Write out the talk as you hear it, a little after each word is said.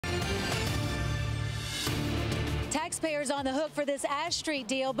taxpayers on the hook for this Ash Street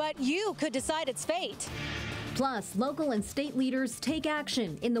deal, but you could decide its fate. Plus, local and state leaders take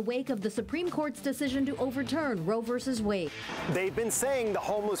action in the wake of the Supreme Court's decision to overturn Roe v. Wade. They've been saying the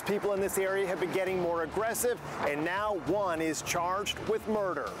homeless people in this area have been getting more aggressive, and now one is charged with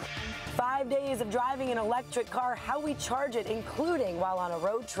murder. 5 days of driving an electric car, how we charge it, including while on a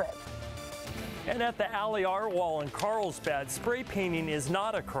road trip. And at the Alley Art Wall in Carlsbad, spray painting is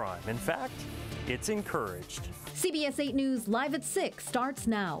not a crime. In fact, it's encouraged. CBS 8 News Live at 6 starts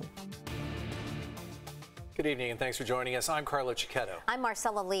now. Good evening and thanks for joining us. I'm Carlo Cicchetto. I'm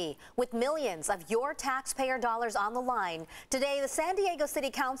Marcella Lee. With millions of your taxpayer dollars on the line, today the San Diego City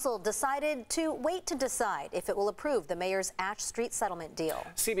Council decided to wait to decide if it will approve the mayor's Ash Street settlement deal.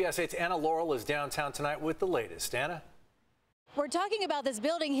 CBS 8's Anna Laurel is downtown tonight with the latest. Anna? We're talking about this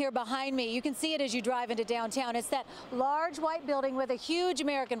building here behind me. You can see it as you drive into downtown. It's that large white building with a huge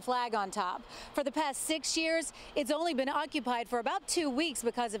American flag on top. For the past 6 years, it's only been occupied for about 2 weeks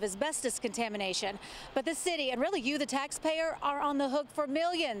because of asbestos contamination. But the city, and really you, the taxpayer, are on the hook for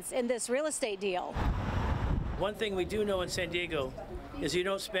millions in this real estate deal. One thing we do know in San Diego is you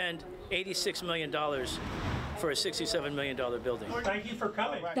don't spend $86 million for a $67 million building. Thank you for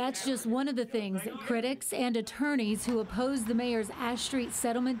coming. That's just one of the things that critics and attorneys who oppose the mayor's Ash Street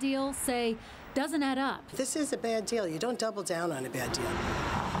settlement deal say doesn't add up. This is a bad deal. You don't double down on a bad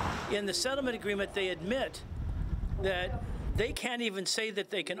deal. In the settlement agreement, they admit that they can't even say that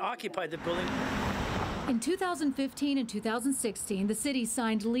they can occupy the building. In 2015 and 2016, the city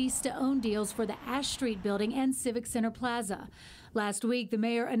signed lease-to-own deals for the Ash Street building and Civic Center Plaza. Last week, the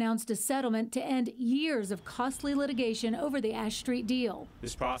mayor announced a settlement to end years of costly litigation over the Ash Street deal.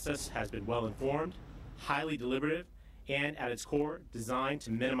 This process has been well-informed, highly deliberative, and at its core, designed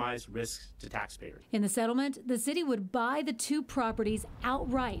to minimize risks to taxpayers. In the settlement, the city would buy the two properties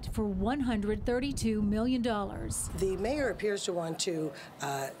outright for $132 million. The mayor appears to want to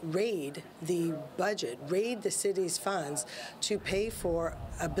raid the budget, raid the city's funds to pay for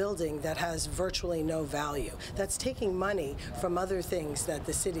a building that has virtually no value. That's taking money from other things that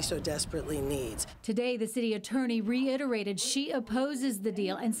the city so desperately needs. Today, the city attorney reiterated she opposes the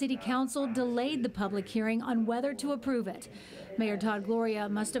deal, and city council delayed the public hearing on whether to approve it. Mayor Todd Gloria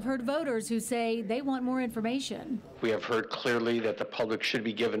must have heard voters who say they want more information. We have heard clearly that the public should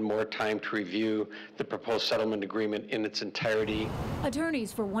be given more time to review the proposed settlement agreement in its entirety.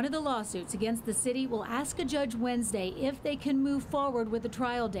 Attorneys for one of the lawsuits against the city will ask a judge Wednesday if they can move forward with a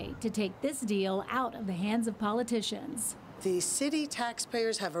trial date to take this deal out of the hands of politicians. The city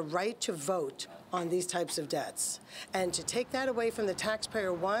taxpayers have a right to vote on these types of debts. And to take that away from the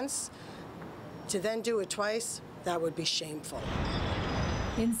taxpayer once, to then do it twice, that would be shameful.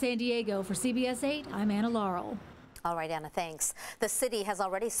 In San Diego for CBS 8, I'm Anna Laurel. All right, Anna, thanks. The city has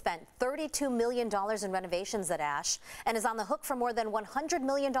already spent $32 million in renovations at Ash and is on the hook for more than $100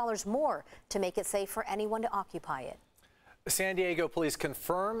 million more to make it safe for anyone to occupy it. San Diego police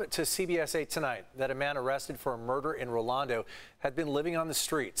confirm to CBS 8 tonight that a man arrested for a murder in Rolando had been living on the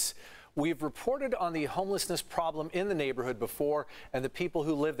streets. We've reported on the homelessness problem in the neighborhood before, and the people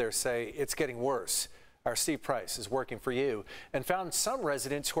who live there say it's getting worse. Our Steve Price is working for you and found some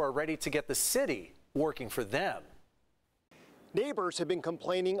residents who are ready to get the city working for them. Neighbors have been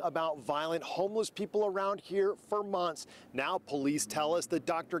complaining about violent homeless people around here for months. Now police tell us that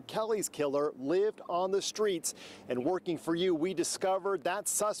Dr. Kelly's killer lived on the streets. And working for you, we discovered that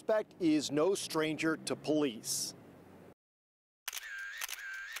suspect is no stranger to police.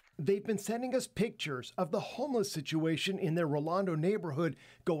 They've been sending us pictures of the homeless situation in their Rolando neighborhood,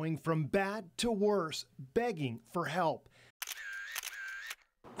 going from bad to worse, begging for help.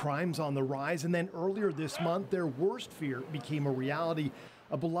 Crimes on the rise, and then earlier this month, their worst fear became a reality.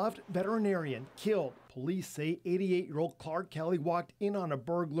 A beloved veterinarian killed. Police say 88-year-old Clark Kelly walked in on a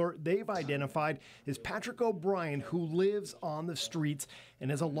burglar they've identified as Patrick O'Brien, who lives on the streets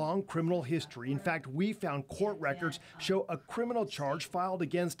and has a long criminal history. In fact, we found court records show a criminal charge filed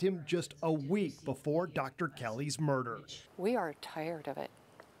against him just a week before Dr. Kelly's murder. We are tired of it.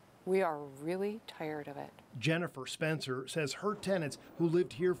 We are really tired of it. Jennifer Spencer says her tenants who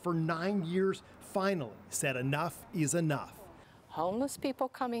lived here for 9 years finally said enough is enough. Homeless people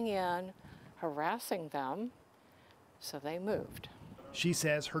coming in, harassing them, so they moved. She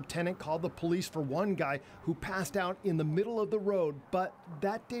says her tenant called the police for one guy who passed out in the middle of the road, but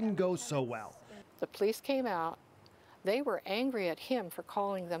that didn't go so well. The police came out. They were angry at him for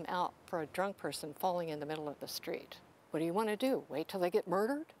calling them out for a drunk person falling in the middle of the street. What do you want to do? Wait till they get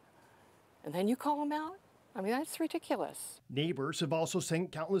murdered? And then you call them out? I mean, that's ridiculous. Neighbors have also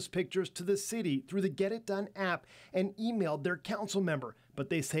sent countless pictures to the city through the Get It Done app and emailed their council member, but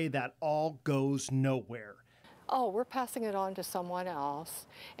they say that all goes nowhere. oh, we're passing it on to someone else,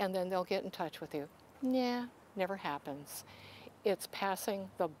 and then they'll get in touch with you. Nah, never happens. It's passing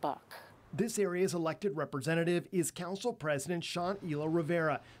the buck. This area's elected representative is Council President Sean Elo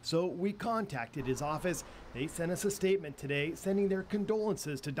Rivera, so we contacted his office. They sent us a statement today sending their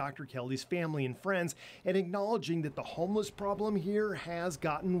condolences to Dr. Kelly's family and friends and acknowledging that the homeless problem here has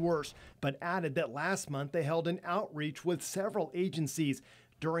gotten worse, but added that last month they held an outreach with several agencies.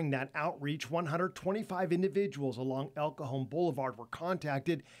 During that outreach, 125 individuals along El Cajon Boulevard were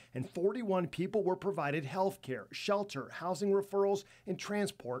contacted, and 41 people were provided health care, shelter, housing referrals, and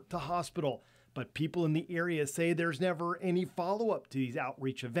transport to hospital. But people in the area say there's never any follow-up to these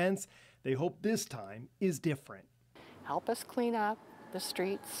outreach events. They hope this time is different. Help us clean up the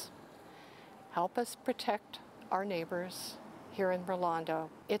streets. Help us protect our neighbors here in Rolando.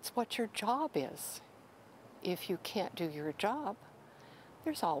 It's what your job is. If you can't do your job,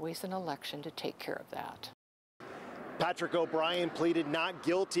 there's always an election to take care of that. Patrick O'Brien pleaded not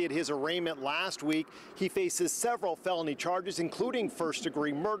guilty at his arraignment last week. He faces several felony charges, including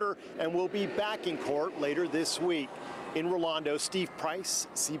first-degree murder, and will be back in court later this week. In Rolando, Steve Price,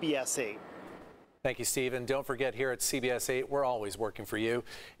 CBS 8. Thank you, Steve. And don't forget, here at CBS 8, we're always working for you.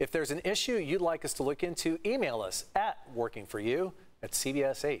 If there's an issue you'd like us to look into, email us at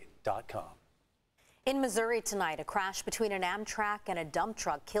workingforyou@cbs8.com. In Missouri tonight, a crash between an Amtrak and a dump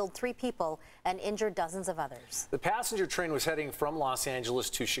truck killed 3 people and injured dozens of others. The passenger train was heading from Los Angeles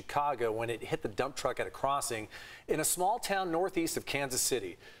to Chicago when it hit the dump truck at a crossing in a small town northeast of Kansas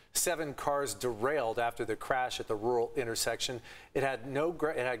City. 7 cars derailed after the crash at the rural intersection. It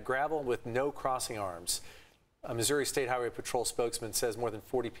had gravel with no crossing arms. A Missouri State Highway Patrol spokesman says more than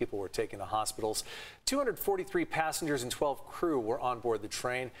 40 people were taken to hospitals. 243 passengers and 12 crew were on board the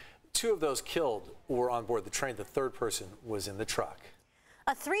train. 2 of those killed were on board the train. The 3rd person was in the truck.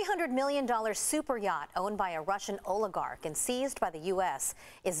 A $300 million super yacht owned by a Russian oligarch and seized by the U.S.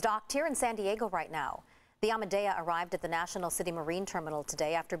 is docked here in San Diego right now. The Amadea arrived at the National City Marine Terminal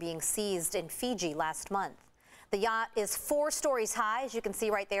today after being seized in Fiji last month. The yacht is 4 stories high, as you can see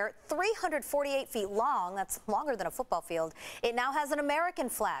right there, 348 feet long. That's longer than a football field. It now has an American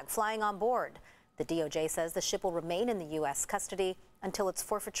flag flying on board. The DOJ says the ship will remain in the U.S. custody until its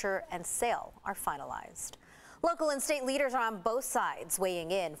forfeiture and sale are finalized. Local and state leaders are on both sides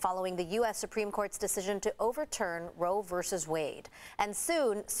weighing in following the U.S. Supreme Court's decision to overturn Roe versus Wade. And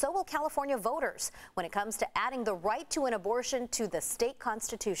soon, so will California voters when it comes to adding the right to an abortion to the state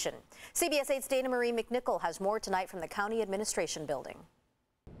constitution. CBS 8's Dana Marie McNichol has more tonight from the County Administration Building.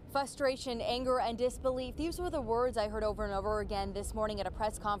 Frustration, anger, and disbelief. These were the words I heard over and over again this morning at a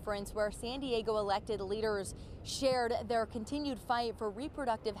press conference where San Diego elected leaders shared their continued fight for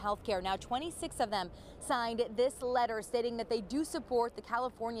reproductive health care. Now, 26 of them signed this letter stating that they do support the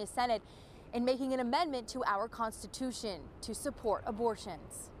California Senate in making an amendment to our Constitution to support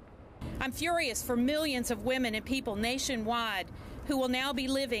abortions. I'm furious for millions of women and people nationwide who will now be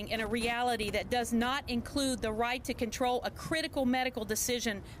living in a reality that does not include the right to control a critical medical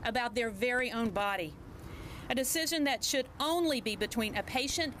decision about their very own body. A decision that should only be between a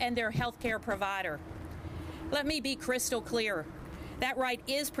patient and their healthcare provider. Let me be crystal clear. That right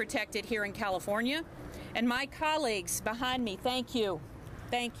is protected here in California, and my colleagues behind me, thank you,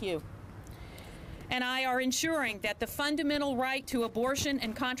 and I are ensuring that the fundamental right to abortion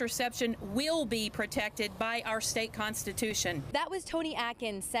and contraception will be protected by our state constitution. That was Tony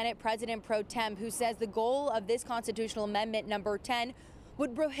Atkins, Senate President pro tem, who says the goal of this constitutional amendment number 10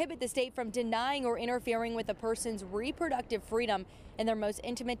 would prohibit the state from denying or interfering with a person's reproductive freedom in their most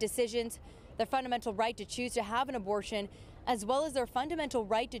intimate decisions, their fundamental right to choose to have an abortion, as well as their fundamental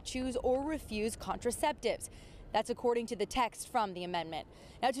right to choose or refuse contraceptives. That's according to the text from the amendment.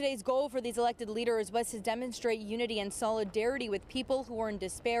 Now, today's goal for these elected leaders was to demonstrate unity and solidarity with people who are in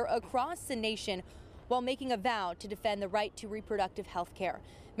despair across the nation while making a vow to defend the right to reproductive health care.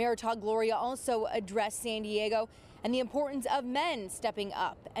 Mayor Todd Gloria also addressed San Diego and the importance of men stepping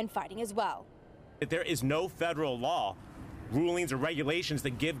up and fighting as well. There is no federal law, rulings, or regulations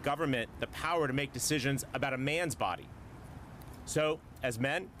that give government the power to make decisions about a man's body. So, as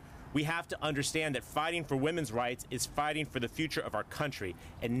men, we have to understand that fighting for women's rights is fighting for the future of our country,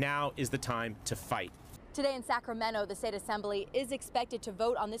 and now is the time to fight. Today in Sacramento, the State Assembly is expected to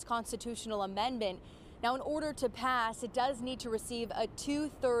vote on this constitutional amendment. Now, in order to pass, it does need to receive a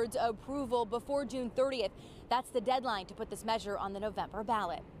 2/3 approval before June 30th. That's the deadline to put this measure on the November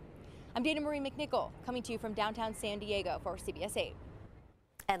ballot. I'm Dana Marie McNichol, coming to you from downtown San Diego for CBS 8.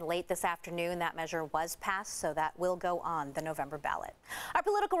 And late this afternoon, that measure was passed, so that will go on the November ballot. Our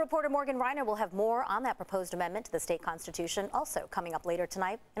political reporter Morgan Reiner will have more on that proposed amendment to the state constitution, also coming up later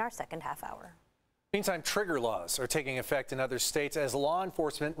tonight in our second half hour. Meantime, trigger laws are taking effect in other states as law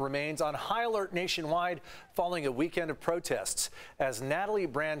enforcement remains on high alert nationwide following a weekend of protests. As Natalie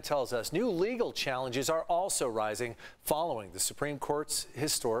Brand tells us, new legal challenges are also rising following the Supreme Court's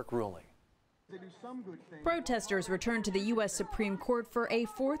historic ruling. Protesters returned to the U.S. Supreme Court for a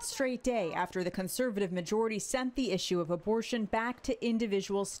fourth straight day after the conservative majority sent the issue of abortion back to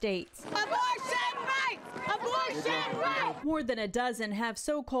individual states. Abortion rights! Abortion rights! More than a dozen have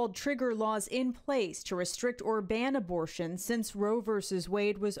so-called trigger laws in place to restrict or ban abortion since Roe v.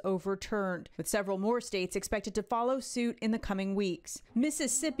 Wade was overturned, with several more states expected to follow suit in the coming weeks.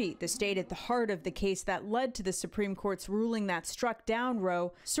 Mississippi, the state at the heart of the case that led to the Supreme Court's ruling that struck down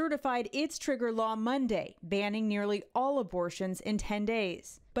Roe, certified its trigger law Monday, banning nearly all abortions in 10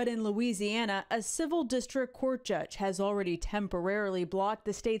 days. But in Louisiana, a civil district court judge has already temporarily blocked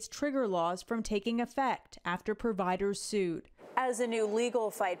the state's trigger laws from taking effect after providers sued. As a new legal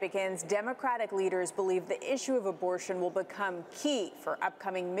fight begins, Democratic leaders believe the issue of abortion will become key for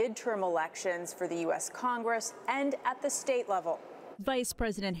upcoming midterm elections for the U.S. Congress and at the state level. Vice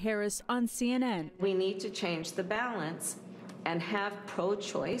President Harris on CNN. We need to change the balance and have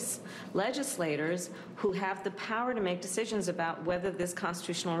pro-choice legislators who have the power to make decisions about whether this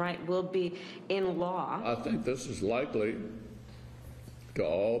constitutional right will be in law. I think this is likely to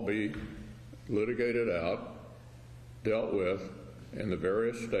all be litigated out, dealt with in the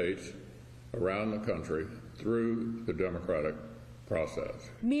various states around the country through the Democratic process.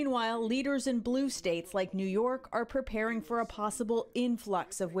 Meanwhile, leaders in blue states like New York are preparing for a possible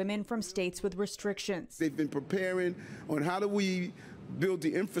influx of women from states with restrictions. They've been preparing on how do we build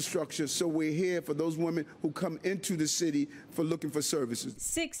the infrastructure so we're here for those women who come into the city for looking for services.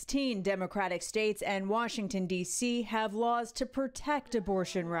 16 Democratic states and Washington, D.C. have laws to protect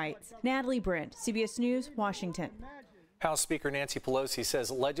abortion rights. Natalie Brand, CBS News, Washington. House Speaker Nancy Pelosi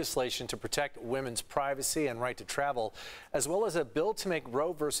says legislation to protect women's privacy and right to travel, as well as a bill to make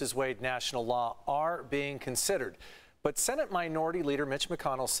Roe v. Wade national law, are being considered. But Senate Minority Leader Mitch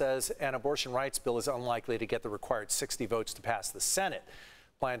McConnell says an abortion rights bill is unlikely to get the required 60 votes to pass the Senate.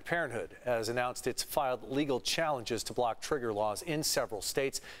 Planned Parenthood has announced it's filed legal challenges to block trigger laws in several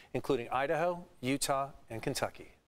states, including Idaho, Utah, and Kentucky.